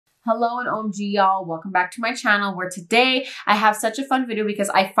Hello and OMG y'all, welcome back to my channel where today I have such a fun video because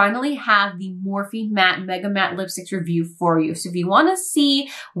I finally have the Morphe Matte Mega Matte Lipsticks review for you. So if you want to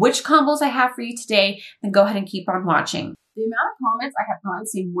see which combos I have for you today, then go ahead and keep on watching. The amount of comments I have gotten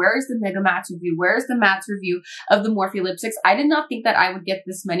saying, where is the Mega Matte review? Where is the matte review of the Morphe lipsticks? I did not think that I would get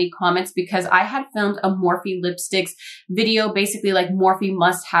this many comments because I had filmed a Morphe lipsticks video, basically like Morphe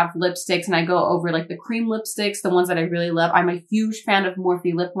must-have lipsticks, and I go over like the cream lipsticks, the ones that I really love. I'm a huge fan of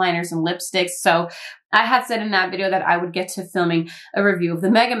Morphe lip liners and lipsticks, so I had said in that video that I would get to filming a review of the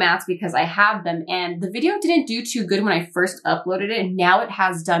Mega Mattes because I have them, and the video didn't do too good when I first uploaded it, and now it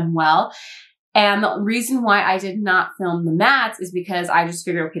has done well. And the reason why I did not film the mattes is because I just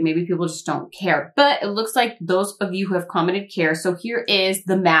figured, okay, maybe people just don't care. But it looks like those of you who have commented care. So here is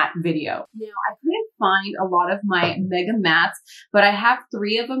the matte video. Now, I couldn't find a lot of my Mega Mattes, but I have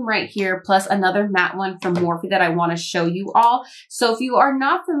 3 of them right here, plus another matte one from Morphe that I want to show you all. So if you are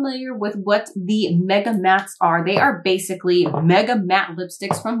not familiar with what the Mega Mattes are, they are basically Mega Matte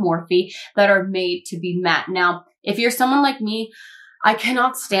lipsticks from Morphe that are made to be matte. Now, if you're someone like me, I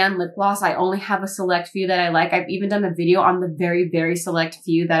cannot stand lip gloss. I only have a select few that I like. I've even done a video on the very, very select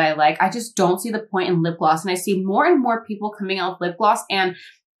few that I like. I just don't see the point in lip gloss. And I see more and more people coming out with lip gloss. And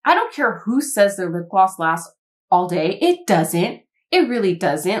I don't care who says their lip gloss lasts all day. It doesn't. It really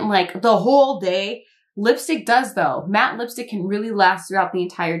doesn't. Like the whole day. Lipstick does though. Matte lipstick can really last throughout the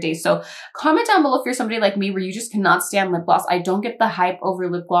entire day. So comment down below if you're somebody like me where you just cannot stand lip gloss. I don't get the hype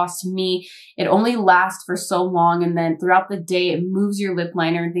over lip gloss. To me, it only lasts for so long, and then throughout the day it moves your lip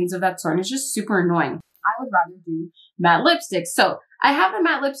liner and things of that sort, and it's just super annoying. I would rather do matte lipsticks. So I have the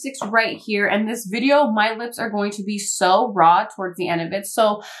matte lipsticks right here, and this video, my lips are going to be so raw towards the end of it.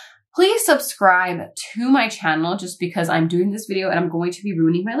 So please subscribe to my channel just because I'm doing this video and I'm going to be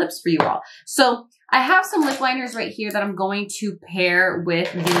ruining my lips for you all. So I have some lip liners right here that I'm going to pair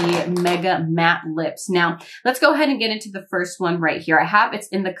with the Mega Matte Lips. Now, let's go ahead and get into the first one right here. It's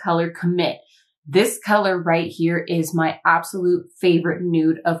in the color Commit. This color right here is my absolute favorite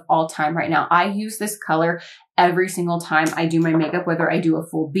nude of all time right now. I use this color every single time I do my makeup, whether I do a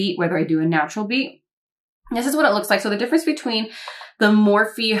full beat, whether I do a natural beat. This is what it looks like. So the difference between the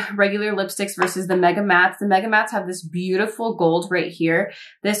Morphe regular lipsticks versus the Mega Mattes. The Mega Mattes have this beautiful gold right here.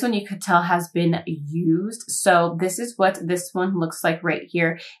 This one you could tell has been used. So this is what this one looks like right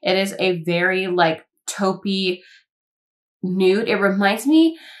here. It is a very like taupey nude. It reminds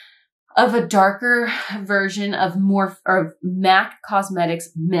me of a darker version of MAC Cosmetics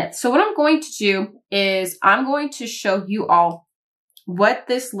Myth. So what I'm going to do is I'm going to show you all what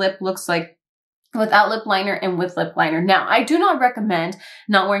this lip looks like without lip liner and with lip liner. Now, I do not recommend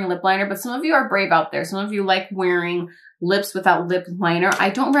not wearing lip liner, but some of you are brave out there. Some of you like wearing lips without lip liner. I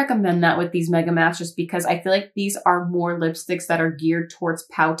don't recommend that with these Mega Mattes just because I feel like these are more lipsticks that are geared towards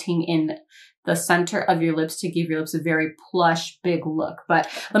pouting in the center of your lips to give your lips a very plush, big look. But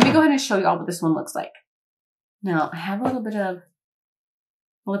let me go ahead and show you all what this one looks like. Now, I have a little bit of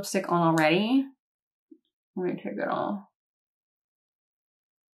lipstick on already. Let me take it off.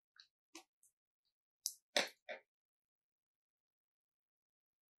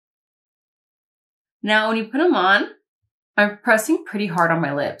 Now, when you put them on, I'm pressing pretty hard on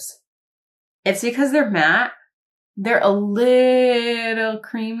my lips. It's because they're matte. They're a little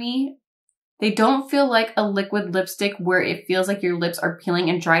creamy. They don't feel like a liquid lipstick where it feels like your lips are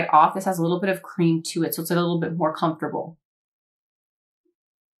peeling and dried off. This has a little bit of cream to it, so it's a little bit more comfortable.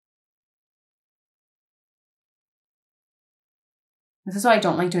 This is why I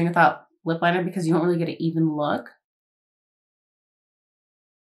don't like doing it without lip liner because you don't really get an even look.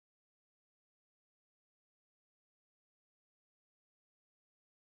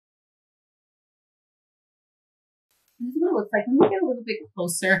 This is what it looks like. Let me get a little bit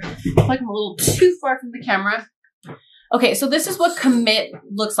closer. I feel like I'm a little too far from the camera. Okay, so this is what Commit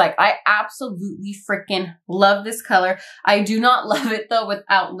looks like. I absolutely freaking love this color. I do not love it though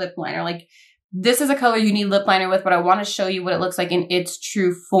without lip liner. Like this is a color you need lip liner with, but I want to show you what it looks like in its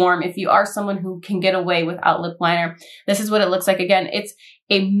true form. If you are someone who can get away without lip liner, this is what it looks like. Again, it's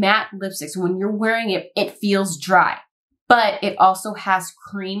a matte lipstick. So when you're wearing it, it feels dry. But it also has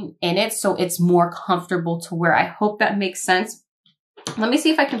cream in it, so it's more comfortable to wear. I hope that makes sense. Let me see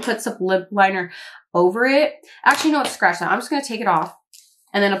if I can put some lip liner over it. Actually, no, it's scratched now. I'm just going to take it off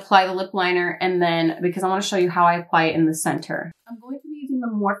and then apply the lip liner, and then, because I want to show you how I apply it in the center. I'm going to be using the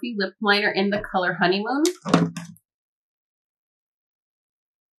Morphe lip liner in the color Honeymoon.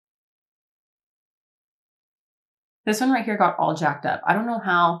 This one right here got all jacked up. I don't know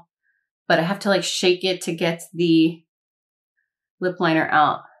how, but I have to like shake it to get the lip liner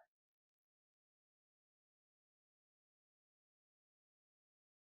out.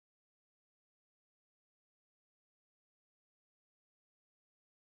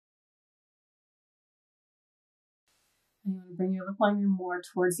 And you want to bring your lip liner more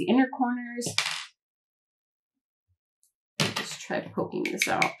towards the inner corners. Just try poking this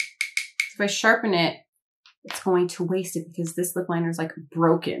out. If I sharpen it, it's going to waste it because this lip liner is like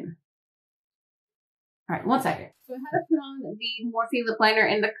broken. All right, 1 second. So I had to put on the Morphe lip liner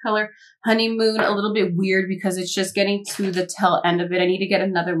in the color Honeymoon. A little bit weird because it's just getting to the tail end of it. I need to get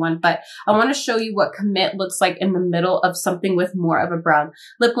another one, but I want to show you what Commit looks like in the middle of something with more of a brown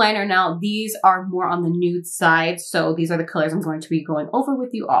lip liner. Now, these are more on the nude side, so these are the colors I'm going to be going over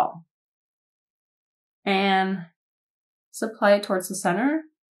with you all. And just apply it towards the center.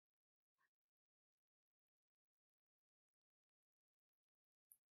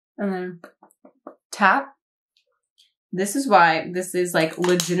 And then tap. This is why this is like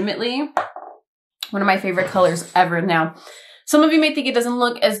legitimately one of my favorite colors ever. Now, some of you may think it doesn't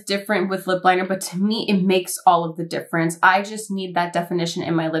look as different with lip liner, but to me, it makes all of the difference. I just need that definition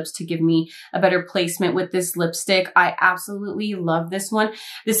in my lips to give me a better placement with this lipstick. I absolutely love this one.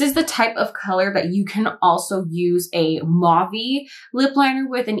 This is the type of color that you can also use a mauve lip liner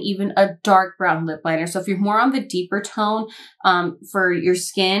with, and even a dark brown lip liner. So if you're more on the deeper tone for your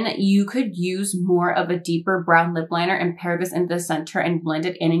skin, you could use more of a deeper brown lip liner and pair this in the center and blend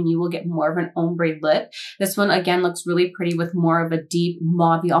it in, and you will get more of an ombre lip. This one, again, looks really pretty with more of a deep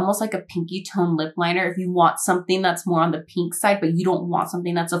mauve, almost like a pinky tone lip liner. If you want something that's more on the pink side, but you don't want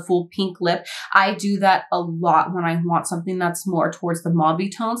something that's a full pink lip, I do that a lot when I want something that's more towards the mauve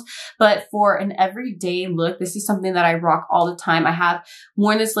tones. But for an everyday look, this is something that I rock all the time. I have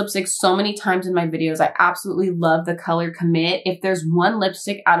worn this lipstick so many times in my videos. I absolutely love the color Commit. If there's one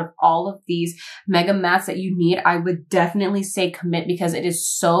lipstick out of all of these mega mattes that you need, I would definitely say Commit because it is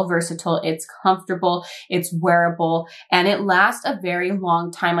so versatile. It's comfortable, it's wearable, and it lasts a very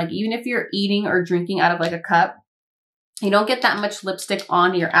long time. Like even if you're eating or drinking out of like a cup, you don't get that much lipstick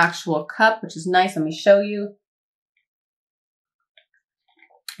on your actual cup, which is nice. Let me show you.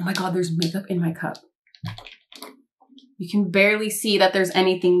 Oh my God, there's makeup in my cup. You can barely see that there's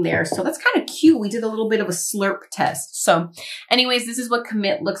anything there. So that's kind of cute. We did a little bit of a slurp test. So anyways, this is what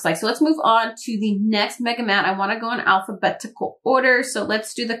Commit looks like. So let's move on to the next mega matte. I want to go in alphabetical order. So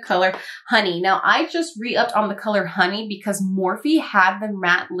let's do the color Honey. Now I just re-upped on the color Honey because Morphe had the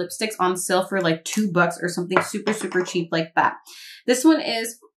matte lipsticks on sale for like $2 or something super, super cheap like that. This one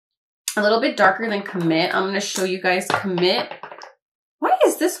is a little bit darker than Commit. I'm going to show you guys Commit. Why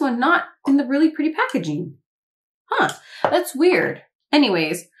is this one not in the really pretty packaging? Huh, that's weird.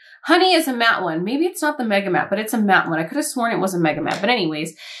 Anyways, Honey is a matte one. Maybe it's not the mega matte, but it's a matte one. I could have sworn it was a mega matte, but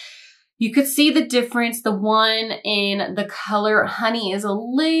anyways, you could see the difference. The one in the color Honey is a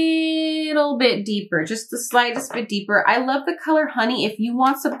little bit deeper, just the slightest bit deeper. I love the color Honey. If you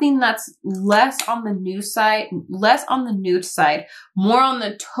want something that's less on the nude side, more on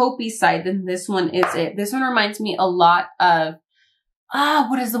the taupey side, then this one is it. This one reminds me a lot of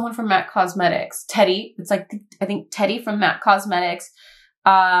what is the one from MAC Cosmetics? Teddy. It's like, I think Teddy from MAC Cosmetics.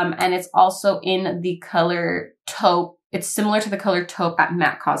 And it's also in the color taupe. It's similar to the color taupe at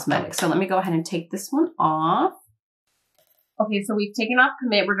MAC Cosmetics. So let me go ahead and take this one off. Okay, so we've taken off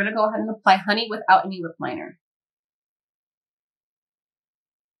Commit. We're going to go ahead and apply Honey without any lip liner.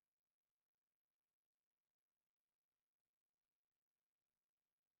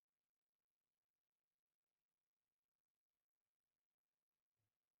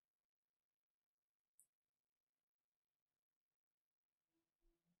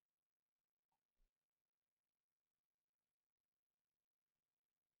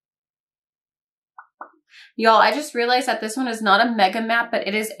 Y'all, I just realized that this one is not a mega matte, but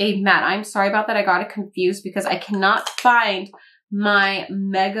it is a matte. I'm sorry about that. I got it confused because I cannot find my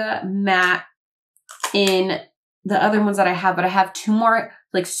mega matte in the other ones that I have, but I have two more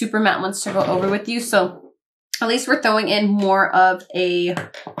like super matte ones to go over with you. So at least we're throwing in more of a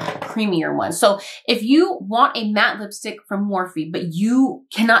creamier one. So if you want a matte lipstick from Morphe, but you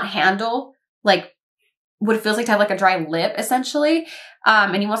cannot handle like what it feels like to have like a dry lip essentially,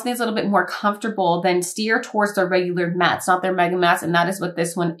 and you want something that's a little bit more comfortable, then steer towards the regular mattes, not their mega mattes. And that is what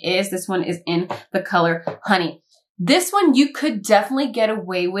this one is. This one is in the color Honey. This one you could definitely get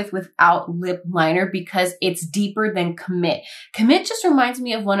away with without lip liner because it's deeper than Commit. Commit just reminds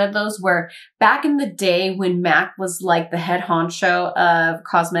me of one of those where back in the day when MAC was like the head honcho of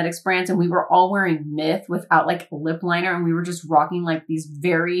cosmetics brands and we were all wearing Myth without like lip liner and we were just rocking like these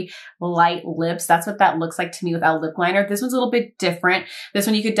very light lips. That's what that looks like to me without lip liner. This one's a little bit different. This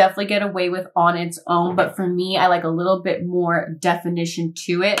one you could definitely get away with on its own, but for me, I like a little bit more definition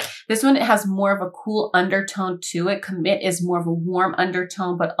to it. This one has more of a cool undertone to it. Commit is more of a warm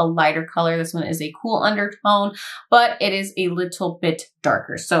undertone, but a lighter color. This one is a cool undertone, but it is a little bit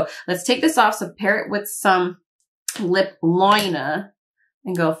darker. So let's take this off. So pair it with some lip liner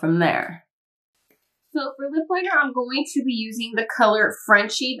and go from there. So for lip liner, I'm going to be using the color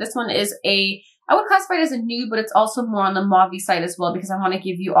Frenchie. This one is I would classify it as a nude, but it's also more on the mauve side as well because I want to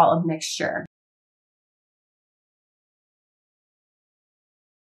give you all a mixture.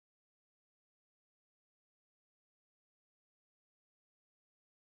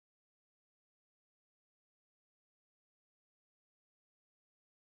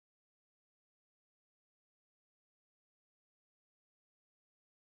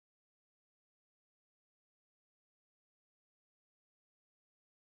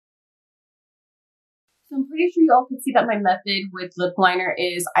 So I'm pretty sure you all can see that my method with lip liner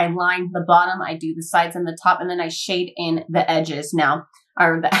is I line the bottom, I do the sides and the top, and then I shade in the edges now,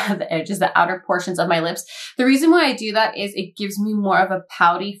 or the edges, the outer portions of my lips. The reason why I do that is it gives me more of a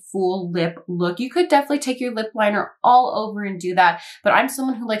pouty, full lip look. You could definitely take your lip liner all over and do that, but I'm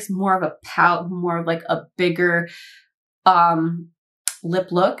someone who likes more of a pout, more of like a bigger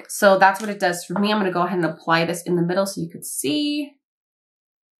lip look. So that's what it does for me. I'm gonna go ahead and apply this in the middle so you could see.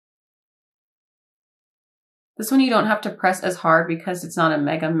 This one you don't have to press as hard because it's not a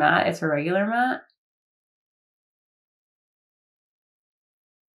mega matte, it's a regular matte.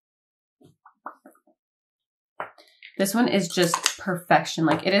 This one is just perfection.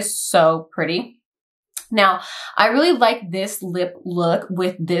 Like, it is so pretty. Now, I really like this lip look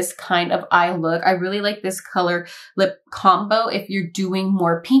with this kind of eye look. I really like this color lip combo if you're doing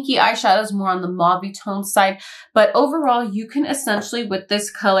more pinky eyeshadows, more on the mauve tone side. But overall, you can essentially, with this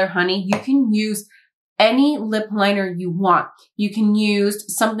color, honey, you can use any lip liner you want. You can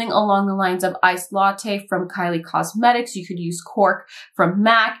use something along the lines of Iced Latte from Kylie Cosmetics. You could use Cork from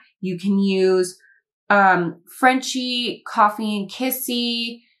MAC. You can use Frenchie, Coffee and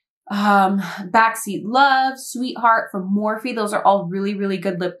Kissy, Backseat Love, Sweetheart from Morphe. Those are all really, really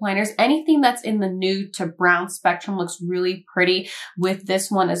good lip liners. Anything that's in the nude to brown spectrum looks really pretty with this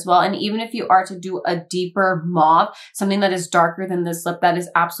one as well. And even if you are to do a deeper mauve, something that is darker than this lip, that is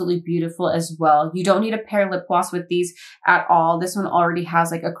absolutely beautiful as well. You don't need to pair lip gloss with these at all. This one already has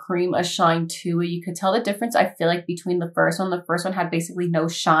like a cream, a shine to it. You could tell the difference, I feel like, between the first one. The first one had basically no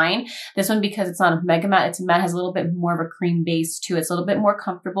shine. This one, because it's not a mega matte, it's a matte, has a little bit more of a cream base to it. It's a little bit more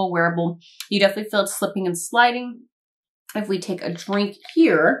comfortable, wearable. You definitely feel it slipping and sliding. If we take a drink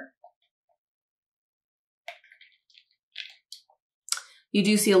here, you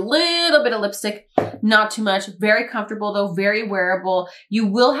do see a little bit of lipstick, not too much. Very comfortable though, very wearable. You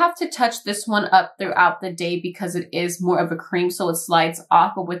will have to touch this one up throughout the day because it is more of a cream, so it slides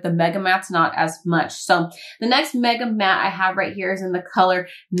off, but with the Mega Mattes, not as much. So the next Mega Matte I have right here is in the color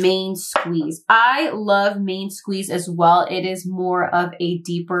Main Squeeze. I love Main Squeeze as well. It is more of a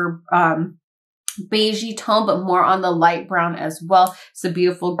deeper, beigey tone, but more on the light brown as well. It's a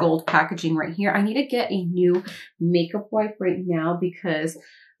beautiful gold packaging right here. I need to get a new makeup wipe right now because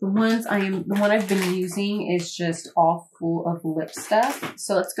the one I've been using is just all full of lip stuff.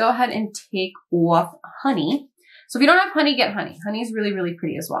 So let's go ahead and take off Honey. So if you don't have Honey, get Honey. Honey is really, really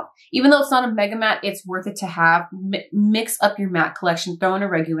pretty as well. Even though it's not a mega matte, it's worth it to have. Mix up your matte collection, throw in a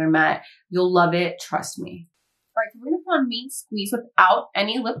regular matte. You'll love it, trust me. All right, so we're gonna put on Main Squeeze without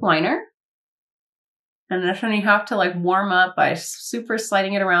any lip liner. And this one you have to like warm up by super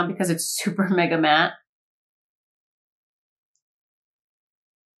sliding it around because it's super mega matte.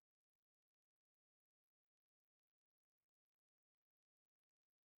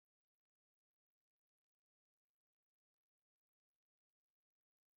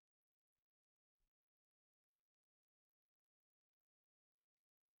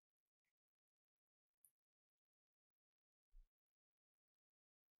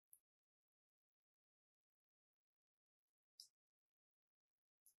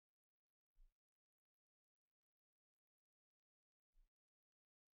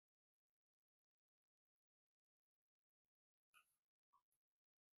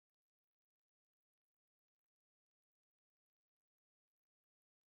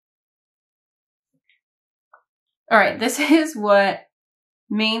 All right, this is what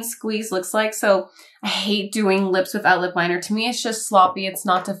Main Squeeze looks like. So I hate doing lips without lip liner. To me, it's just sloppy. It's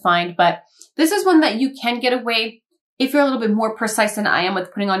not defined, but this is one that you can get away if you're a little bit more precise than I am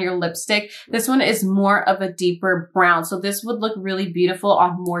with putting on your lipstick. This one is more of a deeper brown. So this would look really beautiful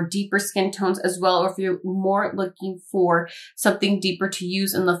on more deeper skin tones as well. Or if you're more looking for something deeper to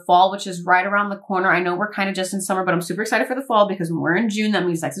use in the fall, which is right around the corner. I know we're kind of just in summer, but I'm super excited for the fall because when we're in June, that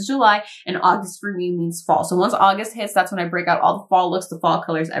means next is July, and August for me means fall. So once August hits, that's when I break out all the fall looks, the fall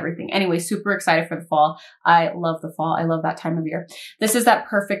colors, everything. Anyway, super excited for the fall. I love the fall. I love that time of year. This is that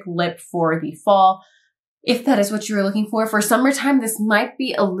perfect lip for the fall. if that is what you're looking for. For summertime, this might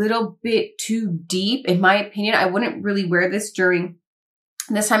be a little bit too deep. In my opinion, I wouldn't really wear this during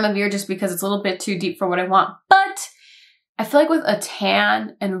this time of year just because it's a little bit too deep for what I want. But I feel like with a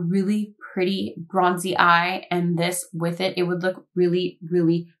tan and a really pretty bronzy eye and this with it, it would look really,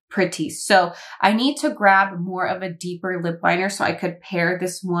 really pretty. So I need to grab more of a deeper lip liner so I could pair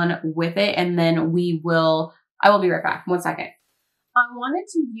this one with it. And then I will be right back. 1 second. I wanted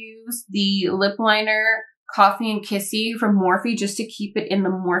to use the lip liner Coffee and Kissy from Morphe just to keep it in the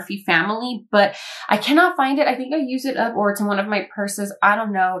Morphe family, but I cannot find it. I think I use it up or it's in one of my purses. I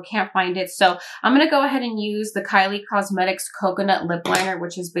don't know. I can't find it. So I'm going to go ahead and use the Kylie Cosmetics Coconut Lip Liner,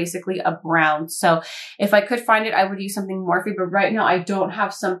 which is basically a brown. So if I could find it, I would use something Morphe, but right now I don't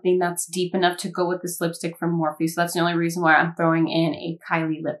have something that's deep enough to go with this lipstick from Morphe. So that's the only reason why I'm throwing in a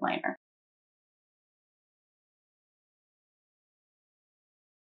Kylie lip liner.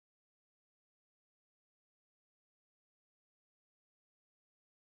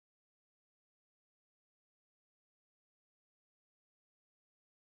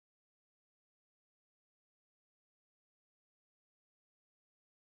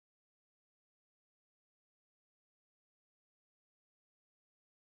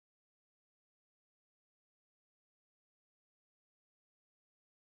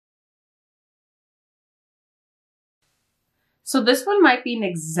 So this one might be an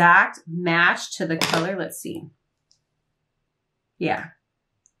exact match to the color. Let's see. Yeah.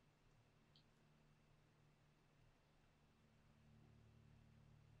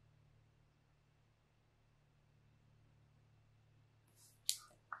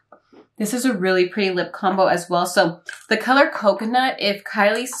 This is a really pretty lip combo as well. So the color Coconut, if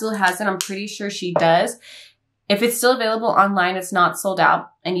Kylie still has it, I'm pretty sure she does. If it's still available online, it's not sold out,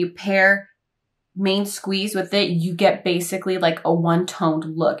 and you pair Main Squeeze with it, you get basically like a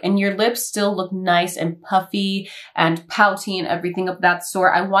one-toned look. And your lips still look nice and puffy and pouty and everything of that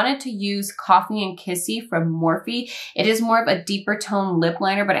sort. I wanted to use Coffee and Kissy from Morphe. It is more of a deeper tone lip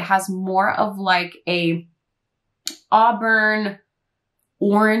liner, but it has more of like a auburn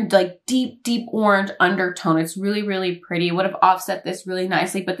orange, like deep, deep orange undertone. It's really, really pretty. It would have offset this really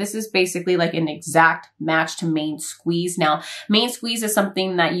nicely, but this is basically like an exact match to Main Squeeze. Now, Main Squeeze is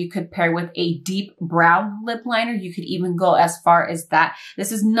something that you could pair with a deep brown lip liner. You could even go as far as that.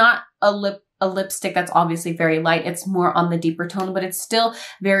 This is not a lipstick that's obviously very light. It's more on the deeper tone, but it's still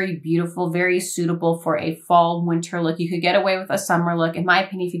very beautiful, very suitable for a fall winter look. You could get away with a summer look, in my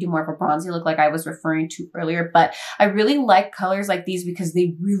opinion, if you do more of a bronzy look like I was referring to earlier. But I really like colors like these because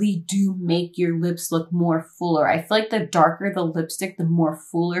they really do make your lips look more fuller. I feel like the darker the lipstick, the more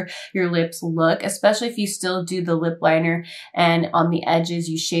fuller your lips look, especially if you still do the lip liner and on the edges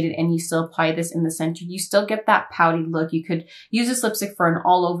you shade it and you still apply this in the center. You still get that pouty look. You could use this lipstick for an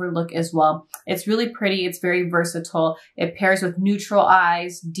all over look as well. It's really pretty. It's very versatile. It pairs with neutral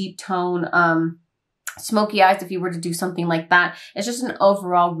eyes, deep tone, smoky eyes if you were to do something like that. It's just an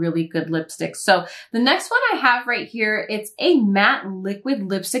overall really good lipstick. So the next one I have right here, it's a matte liquid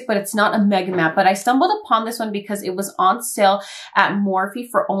lipstick, but it's not a mega matte. But I stumbled upon this one because it was on sale at Morphe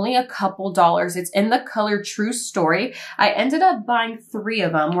for only a couple dollars. It's in the color True Story. I ended up buying 3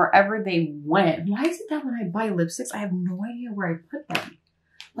 of them wherever they went. Why is it that when I buy lipsticks, I have no idea where I put them?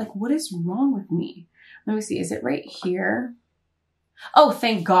 Like, what is wrong with me? Let me see. Is it right here? Oh,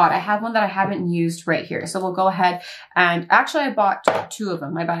 thank God. I have one that I haven't used right here. So we'll go ahead and actually I bought 2 of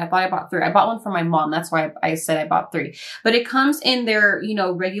them. I thought I bought 3. I bought one for my mom. That's why I said I bought 3. But it comes in their, you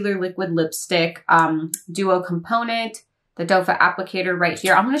know, regular liquid lipstick duo component. The doe foot applicator right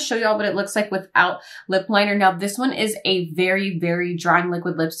here. I'm going to show you all what it looks like without lip liner. Now, this one is a very, very drying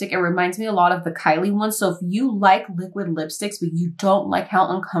liquid lipstick. It reminds me a lot of the Kylie one. So if you like liquid lipsticks, but you don't like how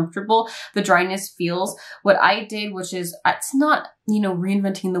uncomfortable the dryness feels, what I did, which is, it's not, you know,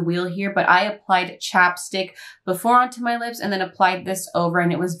 reinventing the wheel here, but I applied chapstick before onto my lips and then applied this over,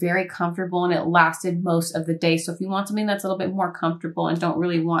 and it was very comfortable and it lasted most of the day. So if you want something that's a little bit more comfortable and don't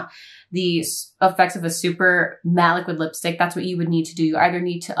really want the effects of a super matte liquid lipstick, that's what you would need to do. You either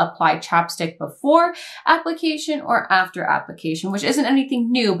need to apply chapstick before application or after application, which isn't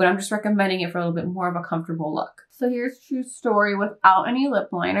anything new, but I'm just recommending it for a little bit more of a comfortable look. So here's True Story without any lip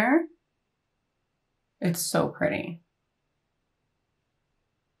liner. It's so pretty.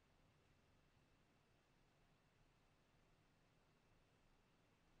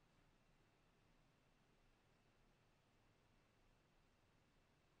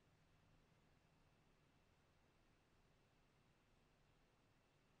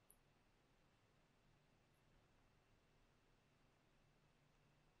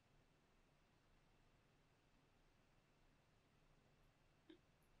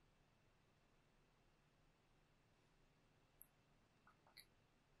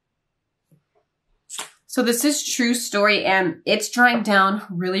 So this is True Story, and it's drying down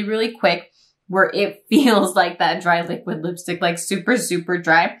really, really quick, where it feels like that dry liquid lipstick, like super, super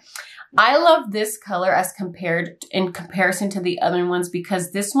dry. I love this color in comparison to the other ones,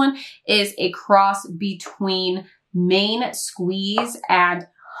 because this one is a cross between Main Squeeze and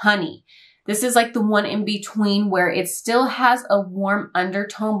Honey. This is like the one in between where it still has a warm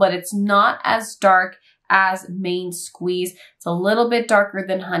undertone, but it's not as dark as Main Squeeze. It's a little bit darker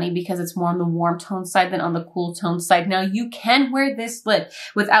than Honey because it's more on the warm tone side than on the cool tone side. Now you can wear this lip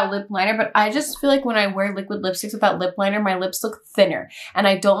without lip liner, but I just feel like when I wear liquid lipsticks without lip liner, my lips look thinner, and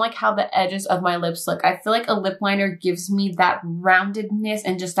I don't like how the edges of my lips look. I feel like a lip liner gives me that roundedness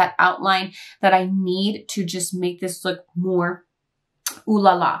and just that outline that I need to just make this look more ooh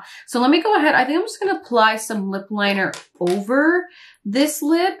la la. So let me go ahead. I think I'm just going to apply some lip liner over this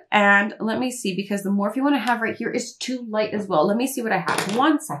lip, and let me see, because the Morphe one I have right here is too light as well. Let me see what I have.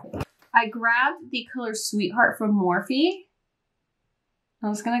 1 second. I grabbed the color Sweetheart from Morphe.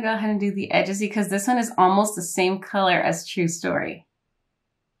 I'm just going to go ahead and do the edges because this one is almost the same color as True Story.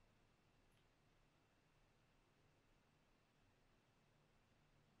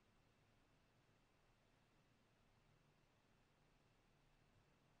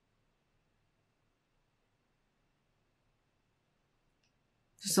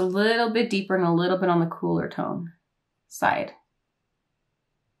 Just a little bit deeper and a little bit on the cooler tone side.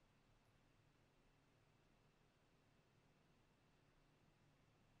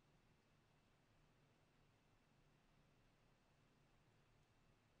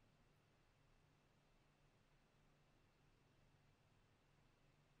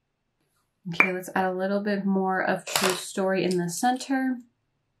 Okay, let's add a little bit more of True Story in the center.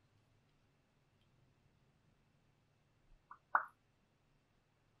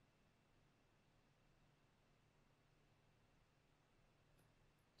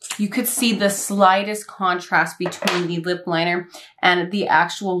 You could see the slightest contrast between the lip liner and the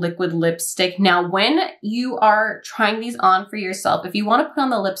actual liquid lipstick. Now, when you are trying these on for yourself, if you want to put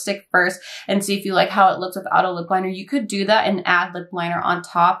on the lipstick first and see if you like how it looks without a lip liner, you could do that and add lip liner on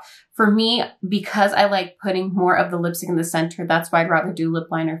top. For me, because I like putting more of the lipstick in the center, that's why I'd rather do lip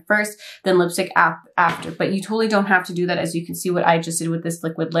liner first than lipstick after. But you totally don't have to do that, as you can see what I just did with this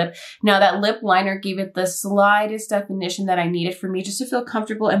liquid lip. Now that lip liner gave it the slightest definition that I needed for me just to feel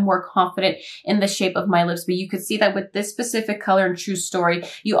comfortable and more confident in the shape of my lips. But you could see that with this specific color in True Story,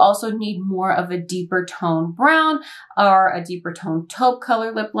 you also need more of a deeper tone brown or a deeper tone taupe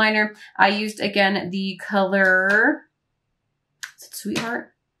color lip liner. I used, again, the color, is it Sweetheart?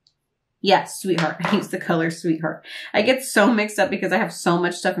 Yes, Sweetheart. I use the color Sweetheart. I get so mixed up because I have so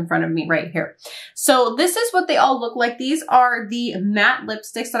much stuff in front of me right here. So this is what they all look like. These are the matte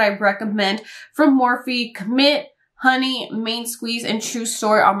lipsticks that I recommend from Morphe. Commit, Honey, Main Squeeze, and True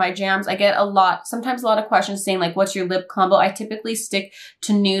Story are my jams. I get sometimes a lot of questions saying like, what's your lip combo? I typically stick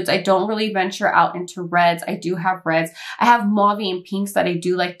to nudes. I don't really venture out into reds. I do have reds. I have mauve and pinks that I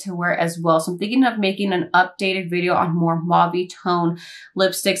do like to wear as well. So I'm thinking of making an updated video on more mauve tone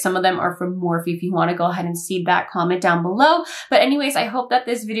lipsticks. Some of them are from Morphe. If you want to go ahead and see that, comment down below. But anyways, I hope that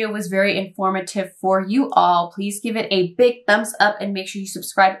this video was very informative for you all. Please give it a big thumbs up and make sure you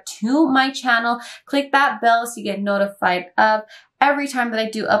subscribe to my channel. Click that bell so you get notified of every time that I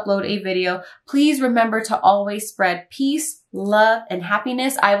do upload a video. Please remember to always spread peace, love, and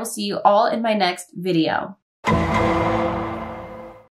happiness. I will see you all in my next video.